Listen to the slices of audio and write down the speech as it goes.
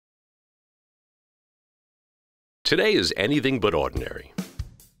Today is anything but ordinary.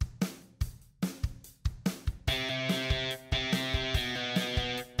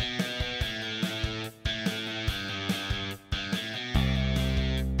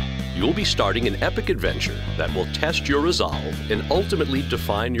 You'll be starting an epic adventure that will test your resolve and ultimately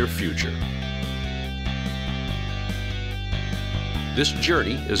define your future. This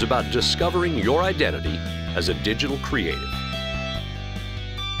journey is about discovering your identity as a digital creative.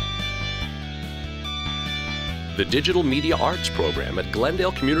 The Digital Media Arts program at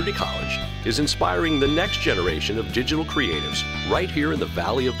Glendale Community College is inspiring the next generation of digital creatives right here in the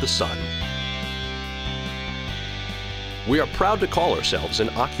Valley of the Sun. We are proud to call ourselves an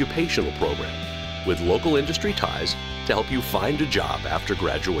occupational program with local industry ties to help you find a job after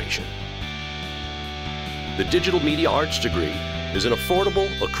graduation. The Digital Media Arts degree is an affordable,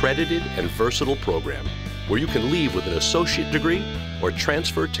 accredited, and versatile program where you can leave with an associate degree or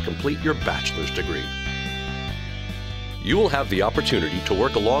transfer to complete your bachelor's degree. You will have the opportunity to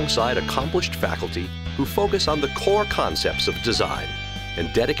work alongside accomplished faculty who focus on the core concepts of design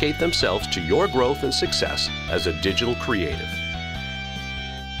and dedicate themselves to your growth and success as a digital creative.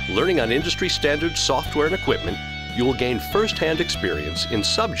 Learning on industry-standard software and equipment, you will gain first-hand experience in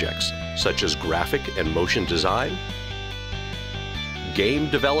subjects such as graphic and motion design, game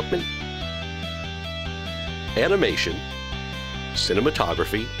development, animation,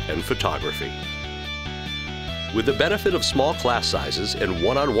 cinematography, and photography. With the benefit of small class sizes and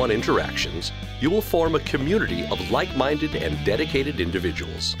one-on-one interactions, you will form a community of like-minded and dedicated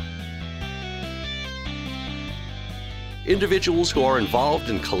individuals. Individuals who are involved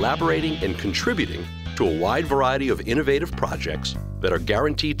in collaborating and contributing to a wide variety of innovative projects that are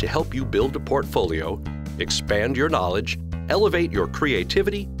guaranteed to help you build a portfolio, expand your knowledge, elevate your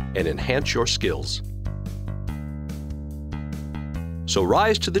creativity, and enhance your skills. So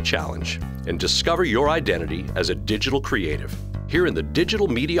rise to the challenge and discover your identity as a digital creative here in the Digital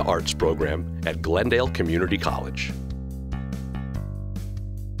Media Arts program at Glendale Community College.